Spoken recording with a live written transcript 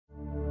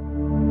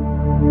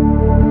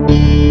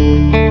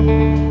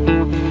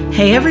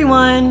Hey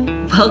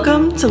everyone,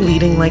 welcome to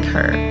Leading Like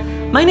Her.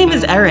 My name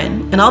is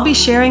Erin, and I'll be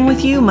sharing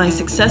with you my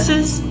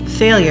successes,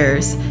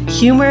 failures,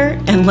 humor,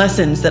 and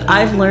lessons that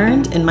I've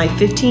learned in my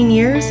 15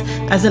 years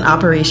as an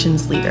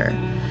operations leader.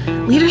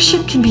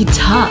 Leadership can be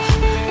tough,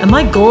 and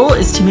my goal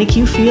is to make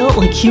you feel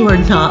like you are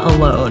not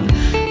alone.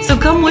 So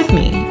come with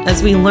me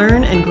as we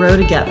learn and grow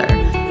together.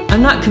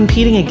 I'm not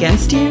competing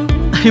against you,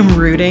 I'm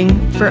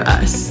rooting for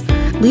us.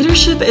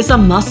 Leadership is a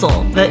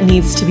muscle that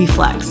needs to be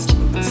flexed.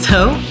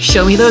 So,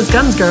 show me those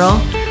guns,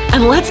 girl,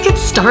 and let's get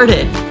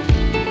started.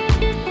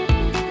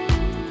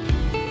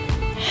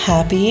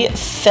 Happy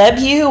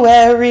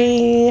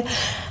February.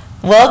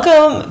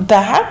 Welcome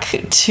back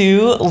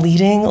to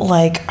Leading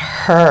Like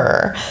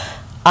Her.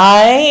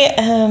 I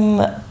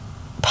am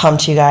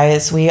pumped, you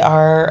guys. We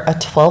are a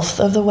 12th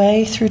of the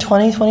way through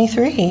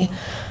 2023.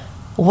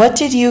 What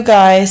did you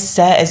guys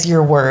set as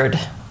your word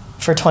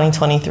for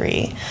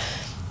 2023?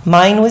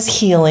 Mine was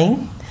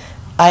healing.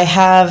 I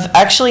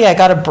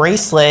got a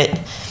bracelet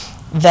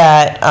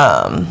that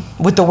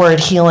with the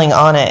word healing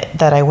on it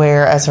that I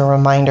wear as a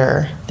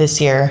reminder this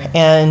year.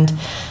 And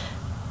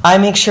I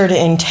make sure to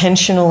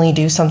intentionally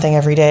do something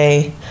every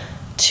day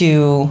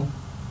to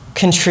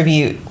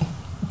contribute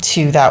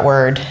to that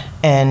word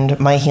and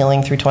my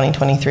healing through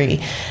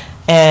 2023.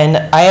 And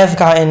I have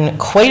gotten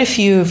quite a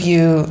few of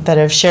you that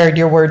have shared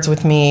your words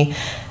with me,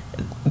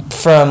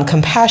 from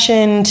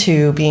compassion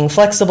to being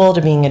flexible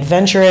to being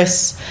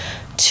adventurous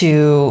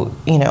to,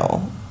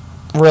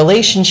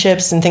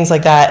 relationships and things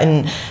like that.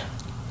 And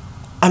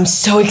I'm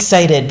so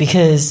excited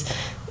because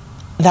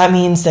that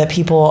means that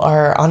people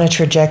are on a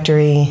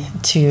trajectory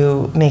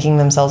to making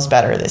themselves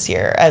better this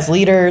year. As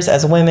leaders,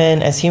 as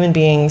women, as human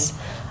beings,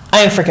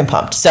 I am freaking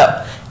pumped. So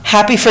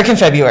happy freaking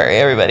February,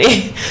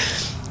 everybody.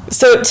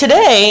 So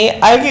today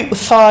I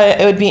thought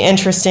it would be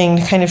interesting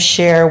to kind of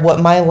share what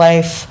my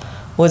life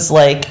was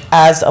like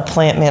as a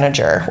plant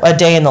manager, a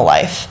day in the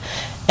life.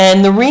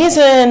 And the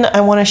reason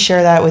I want to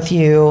share that with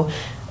you,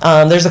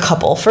 there's a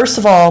couple. First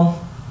of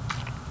all,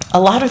 a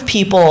lot of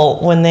people,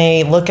 when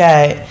they look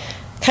at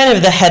kind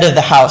of the head of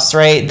the house,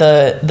 right?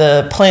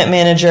 The plant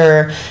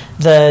manager,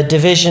 the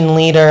division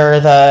leader,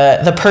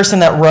 the person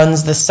that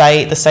runs the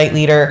site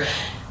leader,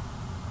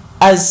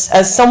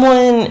 as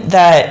someone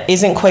that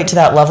isn't quite to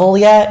that level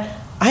yet,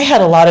 I had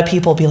a lot of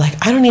people be like,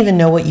 I don't even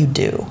know what you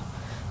do.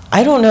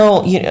 I don't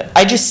know,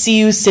 I just see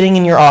you sitting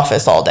in your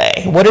office all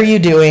day. What are you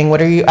doing?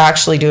 What are you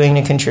actually doing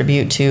to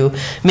contribute to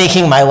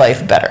making my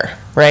life better,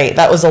 right?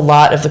 That was a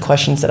lot of the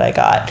questions that I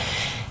got.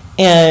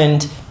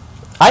 And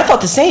I thought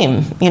the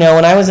same.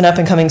 When I was an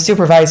up-and-coming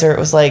supervisor, it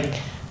was like,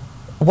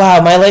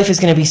 wow, my life is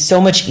going to be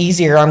so much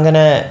easier. I'm going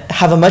to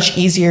have a much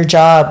easier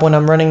job when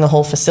I'm running the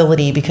whole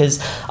facility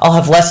because I'll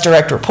have less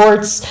direct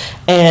reports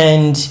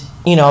and,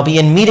 I'll be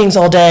in meetings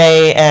all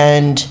day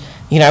and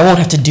I won't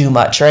have to do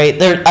much, right?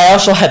 I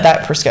also had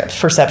that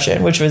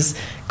perception, which was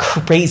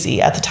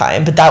crazy at the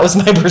time, but that was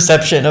my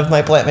perception of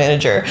my plant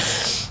manager.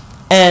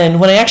 And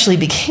when I actually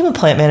became a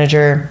plant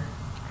manager,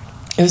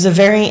 it was a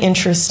very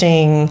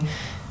interesting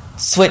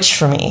switch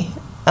for me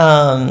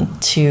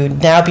to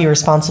now be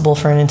responsible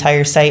for an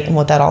entire site and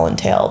what that all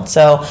entailed.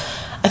 So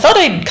I thought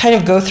I'd kind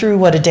of go through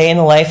what a day in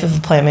the life of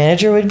a plant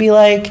manager would be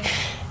like,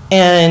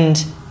 and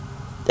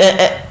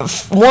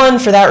one,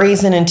 for that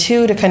reason, and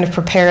two, to kind of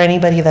prepare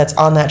anybody that's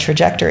on that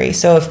trajectory.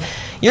 So if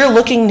you're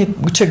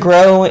looking to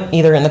grow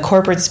either in the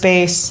corporate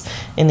space,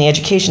 in the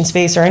education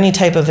space, or any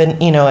type of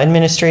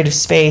administrative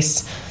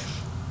space,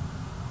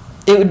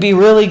 it would be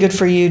really good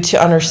for you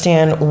to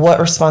understand what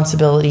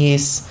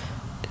responsibilities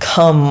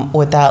come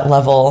with that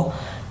level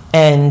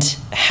and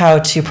how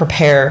to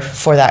prepare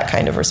for that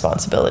kind of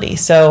responsibility.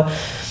 So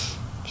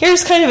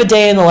here's kind of a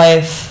day in the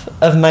life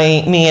of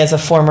me as a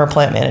former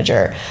plant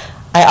manager.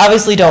 I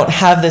obviously don't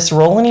have this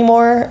role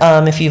anymore.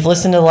 If you've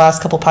listened to the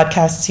last couple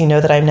podcasts, you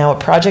know that I'm now a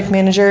project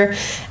manager,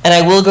 and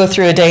I will go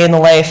through a day in the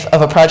life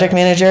of a project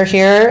manager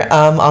here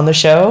on the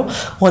show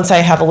once I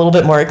have a little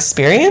bit more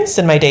experience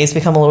and my days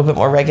become a little bit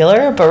more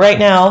regular. But right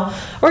now,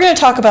 we're going to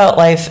talk about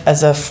life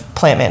as a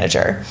plant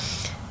manager.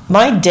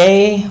 My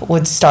day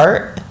would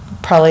start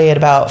probably at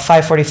about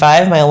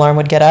 5:45. My alarm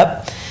would get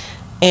up,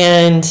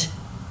 and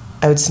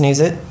I would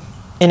snooze it.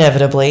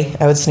 Inevitably,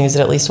 I would snooze it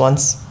at least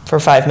once for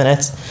 5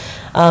 minutes.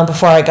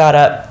 Before I got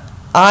up.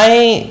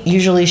 I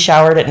usually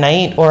showered at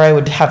night, or I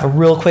would have a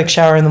real quick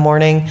shower in the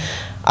morning.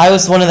 I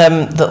was one of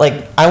them that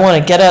I want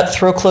to get up,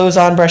 throw clothes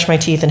on, brush my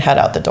teeth, and head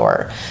out the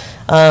door.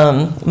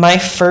 My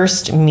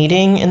first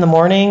meeting in the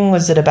morning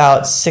was at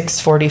about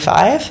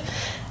 6:45.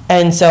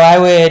 And so I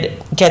would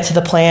get to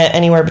the plant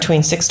anywhere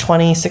between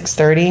 6:20,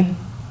 6:30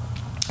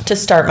 to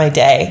start my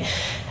day.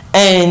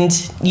 And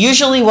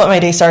usually what my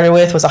day started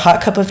with was a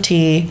hot cup of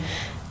tea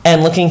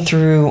and looking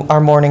through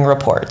our morning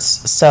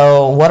reports.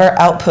 So what our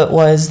output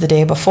was the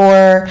day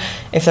before,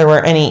 if there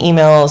were any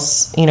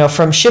emails,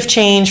 from shift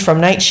change, from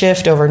night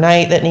shift,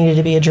 overnight that needed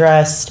to be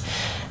addressed.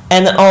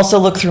 And then also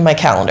look through my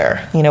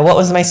calendar. What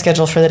was my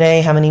schedule for the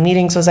day? How many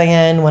meetings was I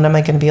in? When am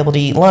I going to be able to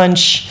eat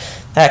lunch?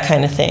 That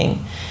kind of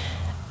thing.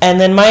 And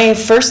then my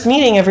first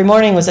meeting every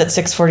morning was at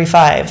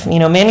 6:45.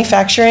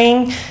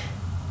 Manufacturing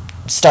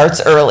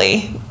starts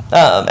early.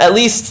 At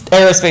least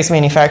aerospace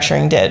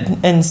manufacturing did.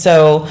 And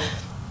so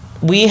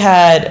we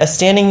had a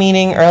standing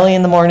meeting early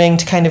in the morning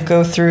to kind of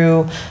go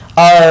through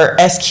our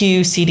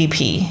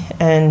SQCDP.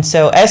 And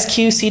so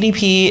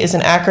SQCDP is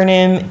an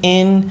acronym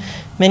in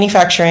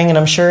manufacturing, and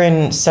I'm sure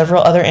in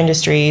several other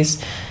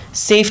industries: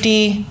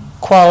 safety,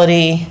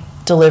 quality,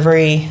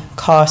 delivery,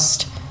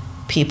 cost,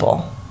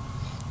 people.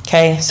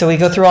 Okay, so we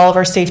go through all of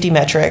our safety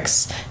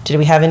metrics. Did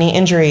we have any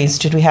injuries?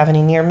 Did we have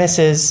any near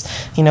misses?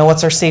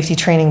 What's our safety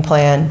training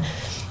plan?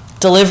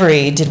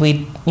 Delivery,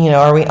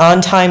 are we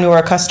on time to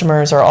our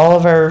customers? Are all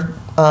of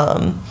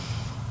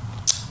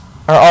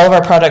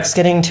our products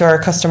getting to our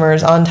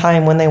customers on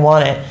time when they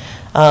want it?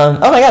 Oh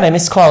my God, I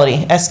missed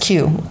quality.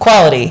 SQ,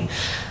 quality.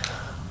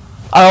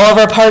 Are all of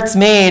our parts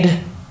made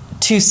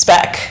to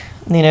spec?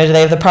 Do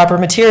they have the proper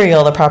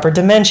material, the proper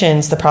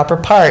dimensions, the proper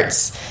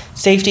parts?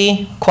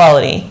 Safety,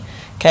 quality.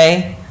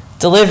 Okay.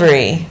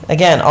 Delivery,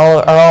 again,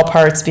 are all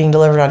parts being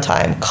delivered on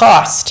time?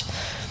 Cost.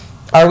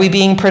 Are we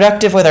being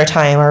productive with our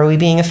time? Are we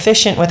being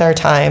efficient with our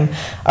time?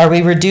 Are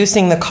we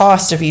reducing the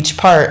cost of each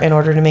part in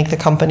order to make the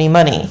company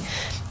money?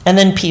 And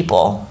then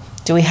people.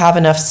 Do we have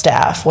enough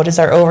staff? What is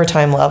our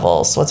overtime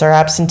levels? What's our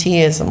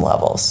absenteeism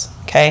levels?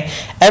 Okay.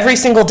 Every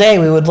single day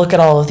we would look at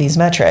all of these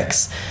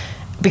metrics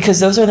because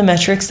those are the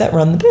metrics that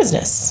run the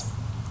business.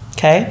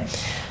 Okay.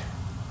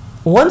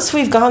 Once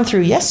we've gone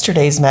through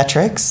yesterday's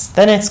metrics,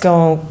 then it's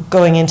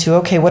going into,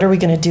 okay, what are we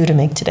going to do to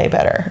make today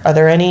better? Are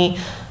there any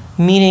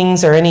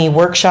meetings or any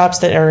workshops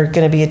that are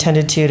going to be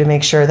attended to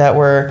make sure that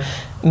we're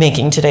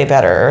making today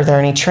better? Are there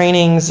any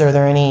trainings? Are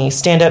there any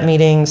stand-up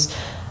meetings?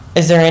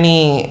 Is there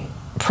any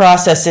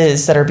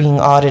processes that are being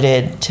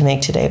audited to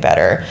make today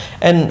better?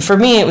 And for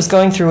me, it was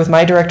going through with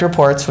my direct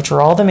reports, which were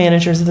all the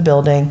managers of the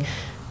building,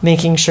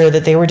 making sure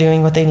that they were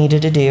doing what they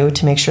needed to do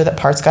to make sure that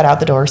parts got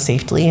out the door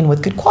safely and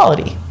with good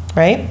quality,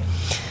 right?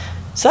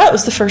 So that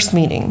was the first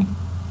meeting.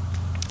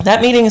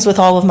 That meeting is with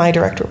all of my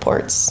direct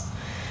reports.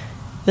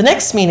 The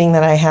next meeting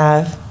that I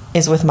have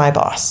is with my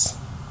boss,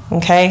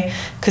 okay?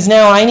 Because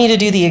now I need to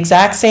do the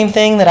exact same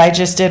thing that I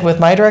just did with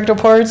my direct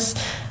reports.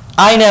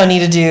 I now need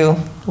to do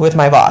with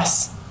my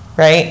boss,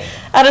 right?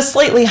 At a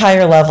slightly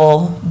higher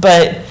level,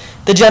 but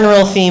the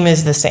general theme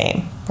is the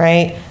same,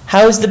 right?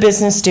 How is the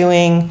business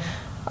doing?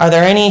 Are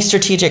there any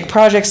strategic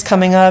projects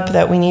coming up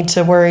that we need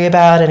to worry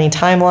about? Any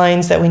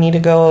timelines that we need to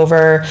go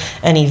over?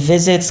 Any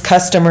visits,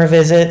 customer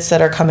visits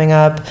that are coming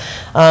up?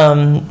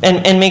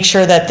 And make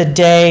sure that the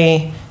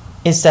day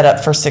is set up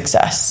for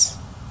success,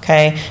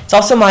 okay? It's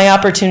also my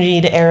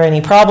opportunity to air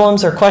any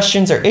problems or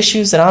questions or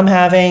issues that I'm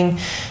having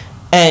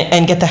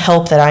and get the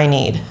help that I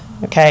need,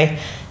 okay?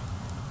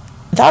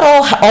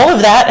 All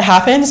of that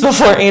happens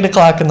before 8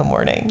 o'clock in the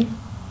morning,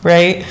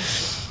 right?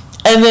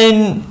 And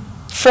then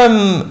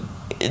from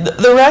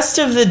the rest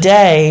of the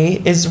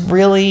day is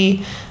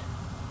really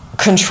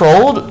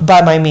controlled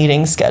by my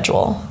meeting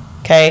schedule,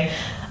 okay?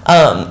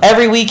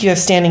 Every week you have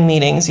standing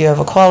meetings. You have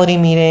a quality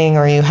meeting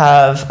or you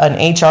have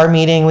an HR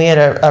meeting. We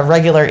had a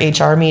regular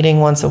HR meeting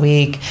once a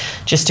week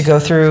just to go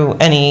through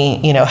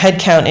any,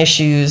 headcount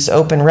issues,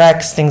 open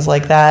recs, things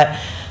like that,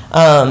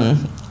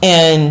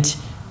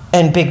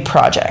 and big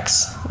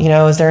projects.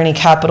 Is there any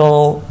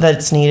capital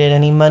that's needed,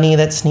 any money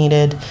that's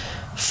needed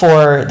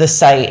for the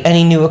site,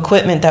 any new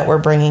equipment that we're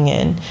bringing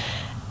in?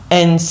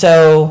 And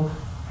so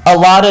a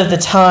lot of the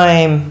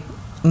time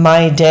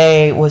my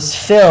day was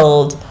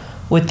filled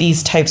with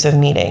these types of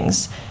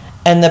meetings.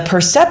 And the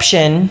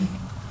perception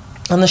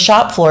on the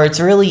shop floor, it's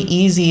really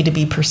easy to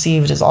be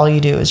perceived as all you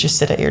do is just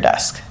sit at your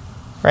desk,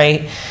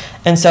 right?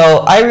 And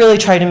so I really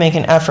try to make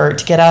an effort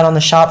to get out on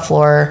the shop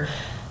floor,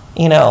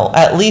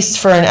 at least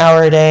for an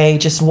hour a day,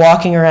 just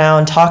walking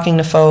around, talking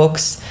to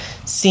folks,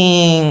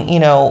 seeing,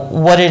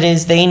 what it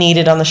is they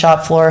needed on the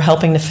shop floor,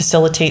 helping to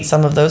facilitate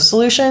some of those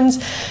solutions.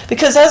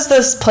 Because as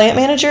this plant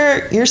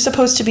manager, you're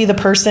supposed to be the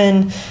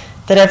person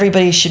that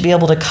everybody should be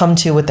able to come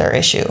to with their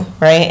issue,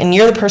 right? And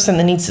you're the person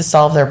that needs to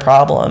solve their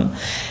problem.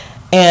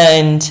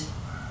 And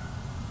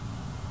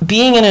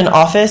being in an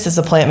office as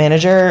a plant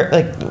manager,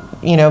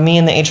 me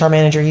and the HR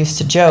manager used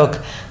to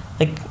joke,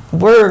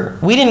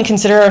 we didn't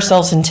consider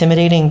ourselves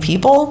intimidating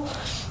people,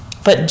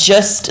 but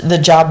just the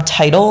job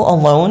title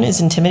alone is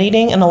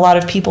intimidating, and a lot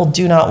of people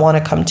do not want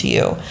to come to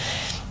you.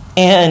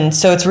 And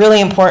so it's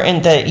really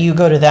important that you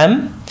go to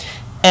them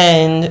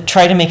and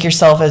try to make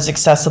yourself as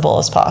accessible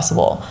as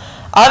possible.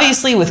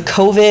 Obviously, with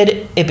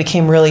COVID, it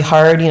became really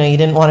hard. You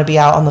didn't want to be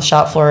out on the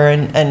shop floor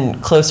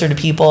and closer to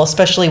people,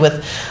 especially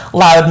with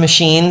loud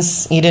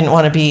machines. You didn't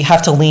want to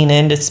have to lean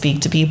in to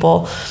speak to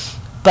people.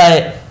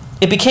 But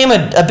it became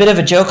a bit of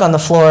a joke on the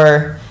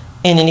floor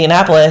in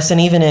Indianapolis and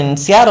even in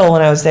Seattle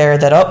when I was there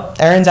that,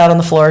 Erin's out on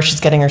the floor, she's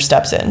getting her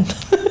steps in.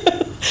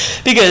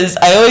 Because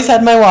I always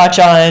had my watch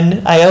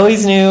on. I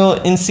always knew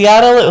in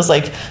Seattle it was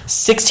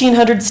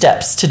 1,600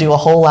 steps to do a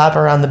whole lap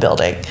around the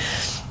building.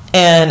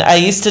 And I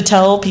used to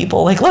tell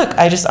people, look,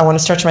 I want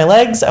to stretch my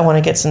legs. I want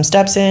to get some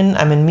steps in.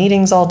 I'm in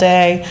meetings all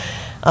day.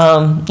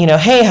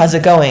 Hey, how's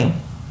it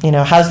going?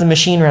 how's the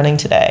machine running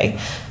today?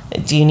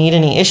 Do you need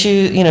any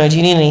issues? Do you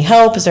need any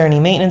help? Is there any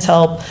maintenance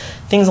help?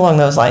 Things along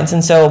those lines.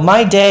 And so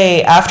my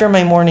day after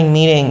my morning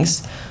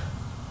meetings,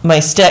 my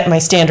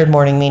standard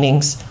morning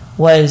meetings,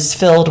 was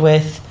filled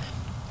with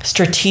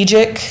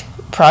strategic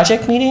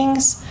project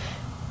meetings,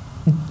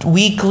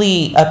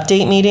 weekly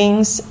update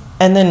meetings,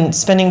 and then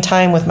spending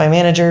time with my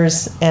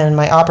managers and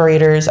my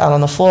operators out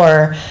on the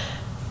floor,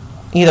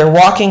 either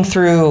walking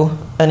through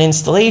an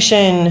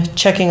installation,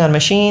 checking on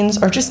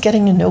machines, or just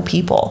getting to know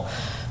people,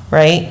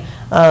 right?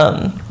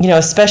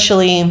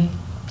 Especially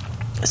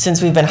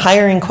since we've been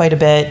hiring quite a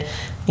bit,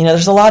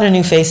 there's a lot of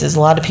new faces, a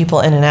lot of people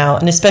in and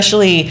out. And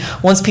especially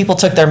once people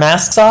took their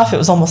masks off, it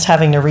was almost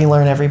having to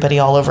relearn everybody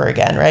all over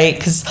again, right?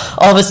 Because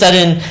all of a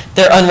sudden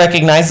they're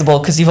unrecognizable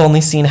because you've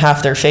only seen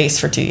half their face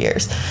for 2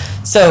 years.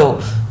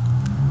 So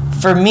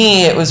for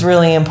me, it was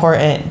really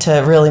important to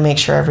really make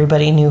sure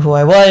everybody knew who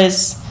I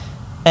was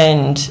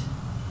and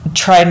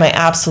tried my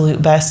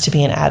absolute best to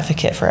be an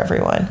advocate for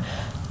everyone.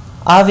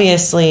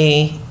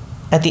 Obviously,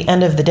 at the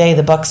end of the day,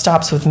 the buck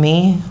stops with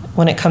me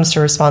when it comes to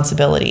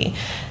responsibility.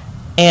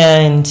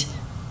 And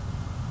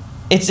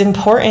it's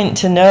important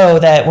to know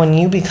that when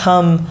you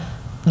become,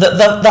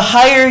 the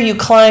higher you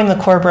climb the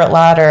corporate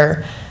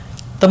ladder,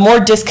 the more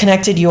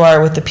disconnected you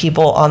are with the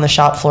people on the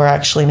shop floor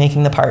actually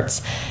making the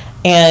parts.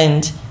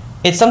 And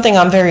it's something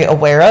I'm very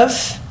aware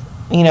of,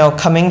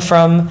 coming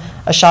from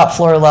a shop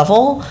floor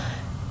level.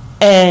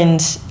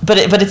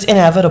 But it's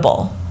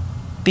inevitable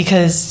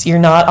because you're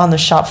not on the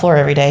shop floor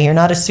every day. You're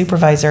not a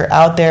supervisor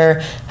out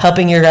there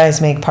helping your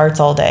guys make parts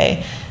all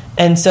day.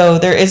 And so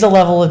there is a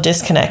level of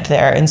disconnect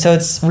there. And so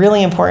it's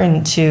really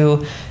important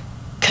to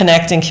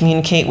connect and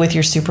communicate with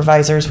your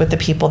supervisors, with the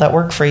people that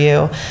work for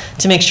you,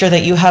 to make sure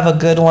that you have a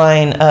good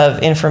line of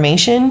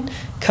information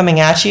coming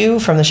at you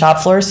from the shop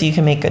floor so you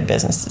can make good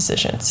business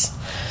decisions.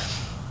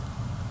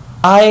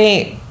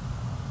 I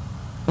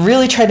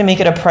really tried to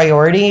make it a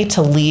priority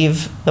to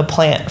leave the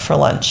plant for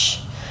lunch.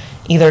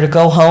 Either to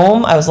go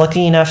home, I was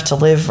lucky enough to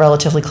live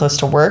relatively close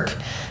to work,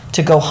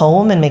 to go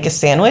home and make a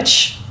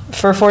sandwich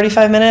for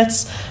 45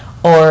 minutes,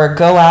 or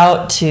go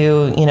out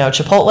to,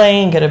 Chipotle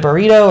and get a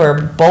burrito or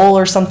a bowl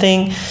or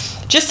something,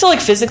 just to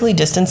physically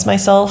distance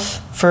myself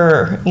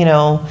for,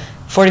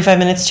 45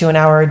 minutes to an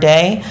hour a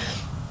day,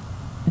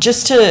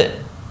 just to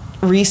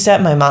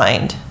reset my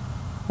mind,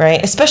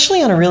 right?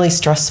 Especially on a really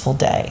stressful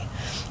day.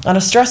 On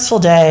a stressful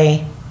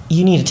day,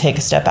 you need to take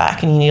a step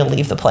back and you need to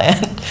leave the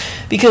plant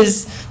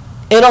because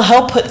it'll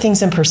help put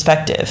things in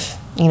perspective.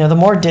 The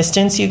more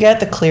distance you get,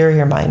 the clearer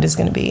your mind is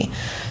going to be.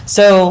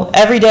 So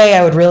every day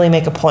I would really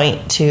make a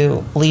point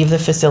to leave the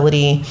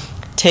facility,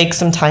 take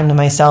some time to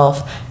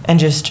myself, and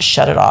just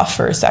shut it off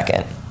for a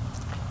second.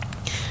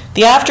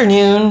 The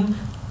afternoon,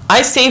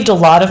 I saved a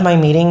lot of my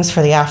meetings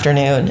for the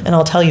afternoon, and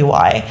I'll tell you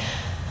why.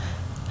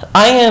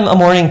 I am a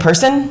morning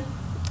person.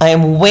 I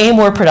am way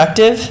more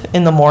productive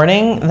in the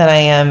morning than I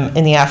am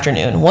in the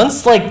afternoon.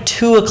 Once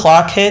 2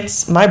 o'clock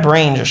hits, my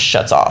brain just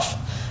shuts off.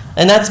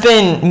 And that's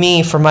been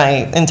me for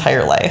my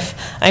entire life.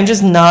 I'm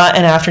just not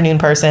an afternoon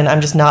person. I'm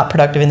just not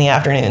productive in the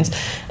afternoons.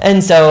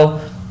 And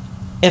so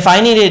if I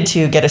needed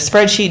to get a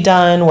spreadsheet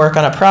done, work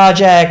on a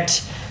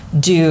project,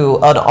 do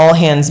an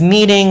all-hands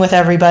meeting with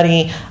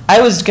everybody,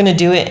 I was going to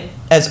do it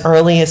as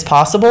early as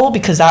possible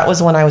because that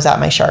was when I was at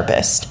my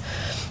sharpest.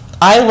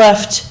 I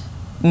left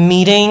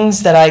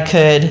meetings that I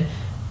could,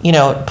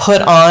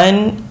 put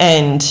on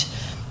and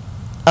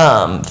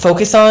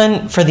focus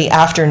on for the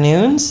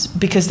afternoons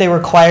because they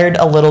required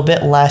a little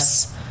bit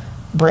less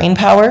brain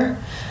power,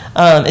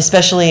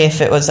 especially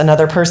if it was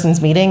another person's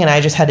meeting and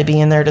I just had to be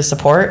in there to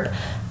support.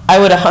 I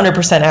would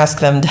 100% ask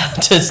them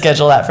to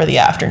schedule that for the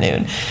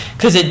afternoon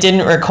because it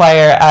didn't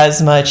require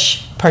as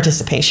much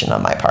participation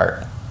on my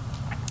part.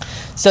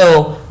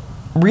 So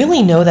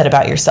really know that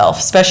about yourself,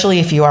 especially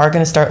if you are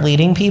going to start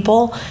leading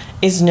people,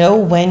 is know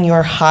when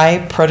your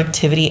high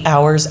productivity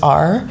hours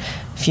are.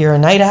 If you're a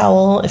night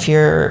owl, if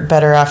you're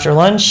better after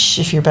lunch,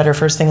 if you're better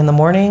first thing in the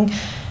morning,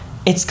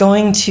 it's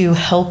going to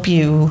help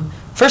you.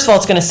 First of all,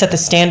 it's going to set the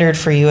standard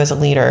for you as a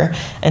leader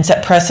and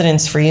set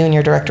precedence for you and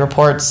your direct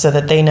reports so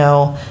that they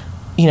know,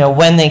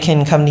 when they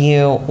can come to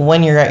you,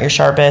 when you're at your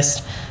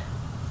sharpest.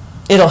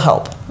 It'll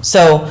help.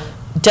 So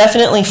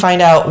definitely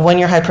find out when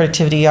your high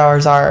productivity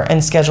hours are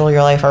and schedule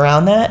your life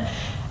around that.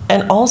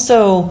 And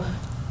also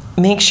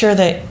make sure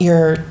that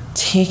you're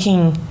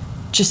taking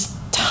just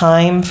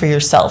time for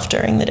yourself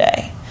during the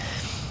day.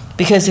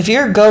 Because if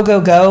you're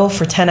go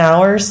for 10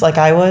 hours like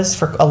I was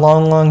for a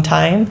long, long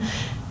time,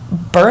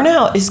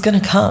 burnout is going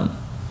to come,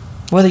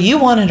 whether you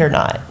want it or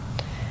not.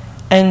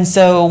 And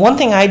so one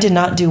thing I did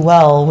not do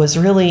well was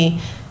really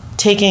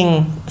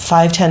taking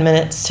 5-10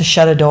 minutes to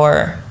shut a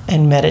door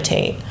and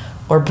meditate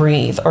or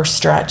breathe or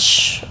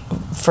stretch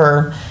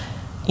for,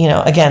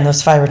 again,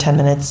 those 5 or 10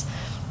 minutes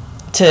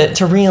to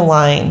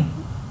realign.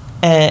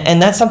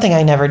 And that's something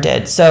I never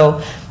did.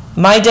 So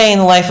my day in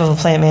the life of a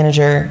plant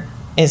manager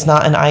is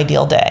not an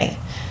ideal day.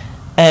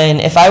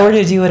 And if I were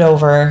to do it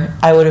over,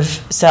 I would have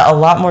set a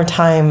lot more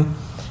time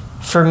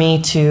for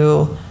me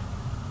to,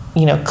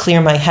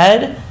 clear my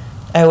head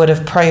I would have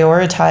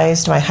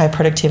prioritized my high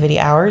productivity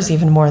hours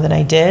even more than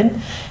I did.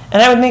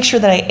 And I would make sure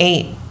that I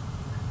ate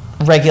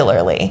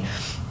regularly.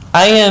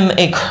 I am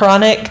a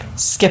chronic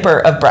skipper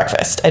of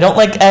breakfast. I don't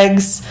like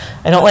eggs.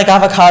 I don't like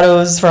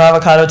avocados for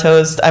avocado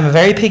toast. I'm a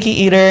very picky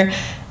eater.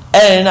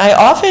 And I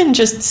often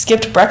just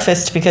skipped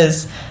breakfast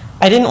because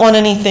I didn't want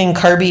anything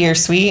carby or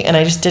sweet, and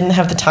I just didn't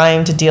have the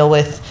time to deal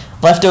with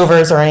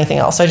leftovers or anything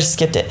else. So I just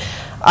skipped it.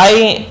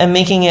 I am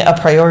making it a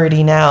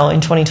priority now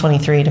in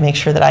 2023 to make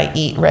sure that I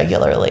eat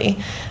regularly.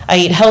 I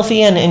eat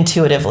healthy and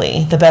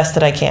intuitively, the best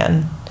that I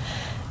can.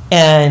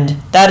 And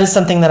that is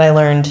something that I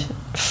learned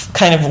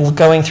kind of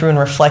going through and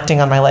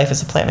reflecting on my life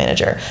as a plant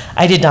manager.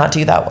 I did not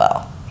do that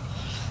well.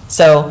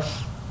 So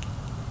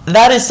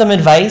that is some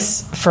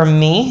advice from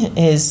me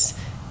is,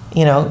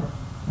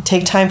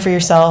 take time for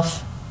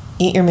yourself,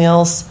 eat your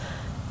meals,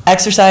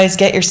 exercise,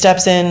 get your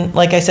steps in.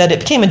 Like I said, it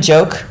became a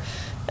joke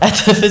at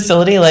the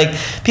facility. Like,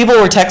 people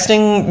were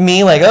texting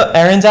me like, oh,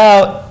 Erin's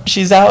out.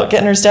 She's out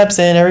getting her steps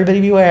in. Everybody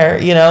beware,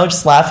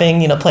 just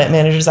laughing, plant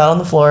managers out on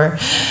the floor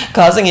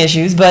causing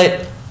issues.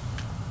 But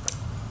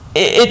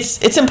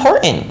it's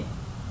important.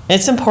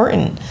 It's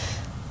important.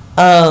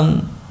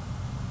 And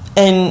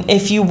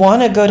if you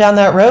want to go down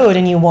that road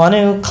and you want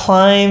to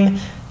climb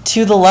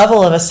to the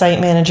level of a site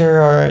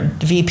manager or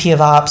VP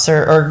of ops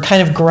or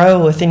kind of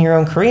grow within your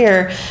own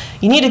career,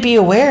 you need to be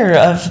aware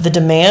of the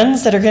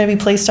demands that are going to be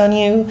placed on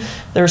you,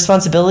 the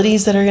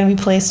responsibilities that are going to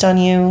be placed on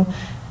you,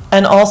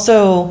 and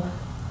also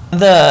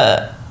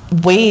the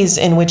ways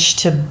in which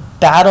to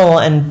battle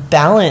and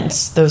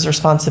balance those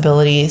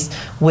responsibilities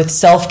with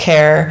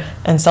self-care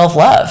and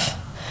self-love.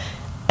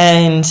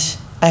 And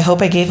I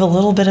hope I gave a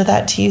little bit of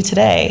that to you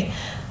today.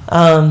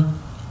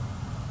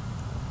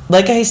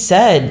 Like I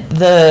said,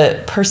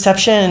 the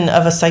perception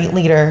of a site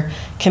leader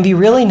can be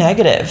really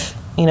negative.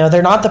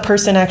 They're not the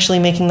person actually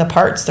making the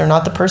parts. They're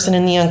not the person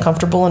in the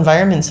uncomfortable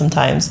environment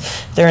sometimes.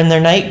 They're in their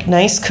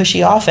nice,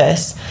 cushy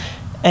office.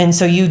 And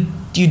so you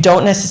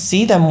don't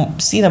necessarily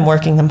see them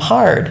working them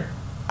hard.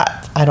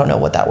 I don't know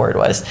what that word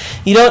was.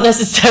 You don't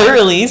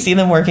necessarily see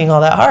them working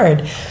all that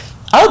hard.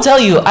 I'll tell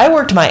you, I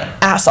worked my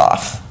ass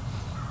off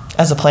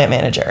as a plant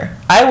manager.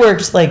 I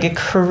worked like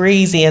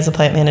crazy as a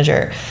plant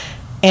manager.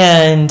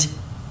 And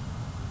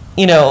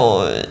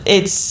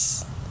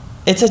it's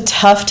a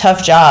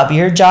tough job.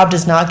 Your job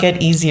does not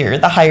get easier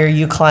the higher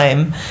you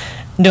climb,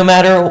 no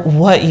matter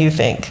what you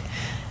think.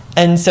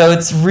 And so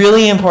it's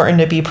really important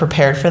to be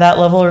prepared for that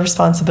level of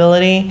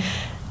responsibility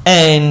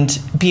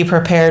and be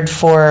prepared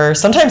for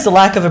sometimes the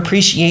lack of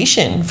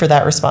appreciation for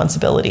that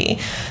responsibility.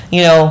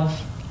 A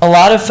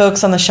lot of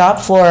folks on the shop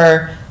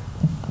floor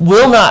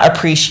will not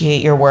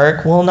appreciate your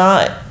work, will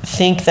not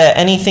think that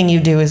anything you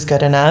do is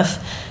good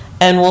enough,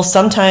 and will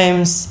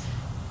sometimes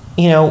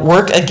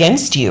work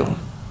against you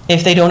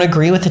if they don't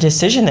agree with the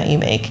decision that you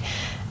make.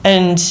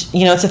 And,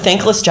 it's a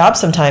thankless job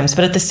sometimes,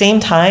 but at the same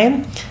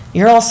time,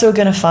 you're also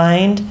going to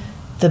find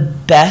the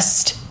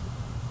best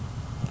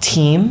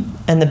team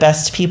and the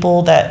best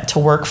people to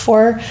work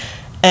for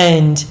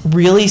and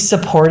really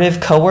supportive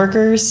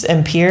coworkers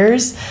and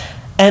peers.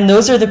 And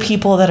those are the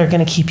people that are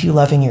going to keep you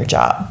loving your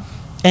job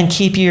and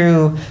keep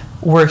you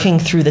working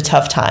through the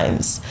tough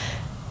times.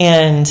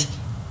 And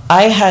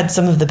I had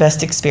some of the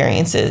best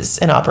experiences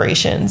in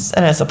operations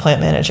and as a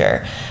plant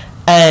manager,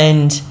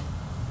 and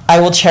I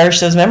will cherish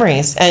those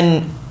memories,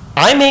 and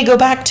I may go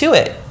back to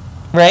it,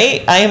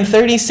 right? I am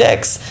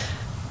 36.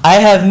 I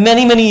have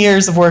many, many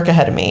years of work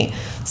ahead of me.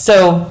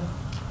 So,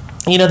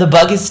 the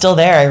bug is still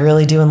there. I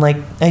really do. And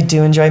I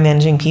do enjoy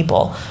managing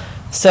people.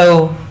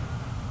 So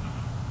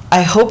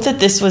I hope that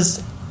this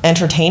was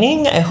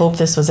entertaining. I hope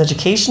this was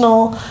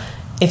educational.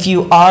 If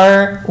you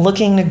are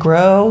looking to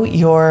grow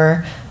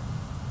your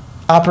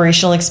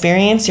operational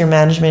experience, your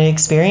management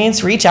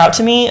experience, reach out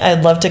to me.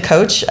 I'd love to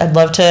coach. I'd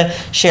love to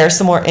share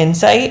some more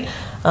insight.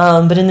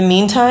 But in the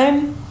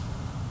meantime,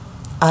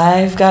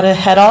 I've got to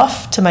head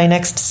off to my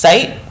next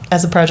site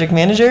as a project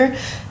manager,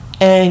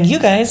 and you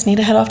guys need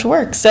to head off to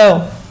work.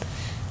 So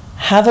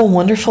have a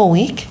wonderful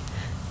week,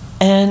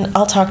 and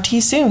I'll talk to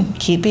you soon.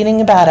 Keep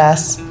being a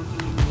badass.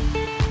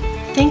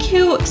 Thank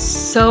you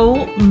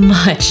so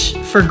much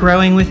for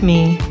growing with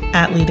me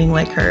at Leading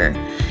Like Her.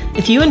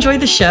 If you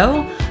enjoyed the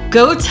show,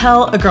 go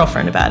tell a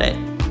girlfriend about it.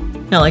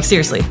 No,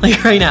 seriously,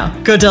 right now,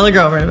 go tell a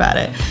girlfriend about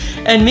it.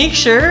 And make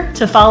sure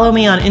to follow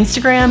me on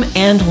Instagram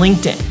and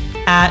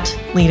LinkedIn at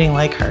Leading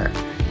Like Her.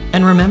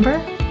 And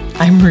remember,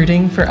 I'm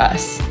rooting for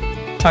us.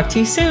 Talk to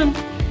you soon.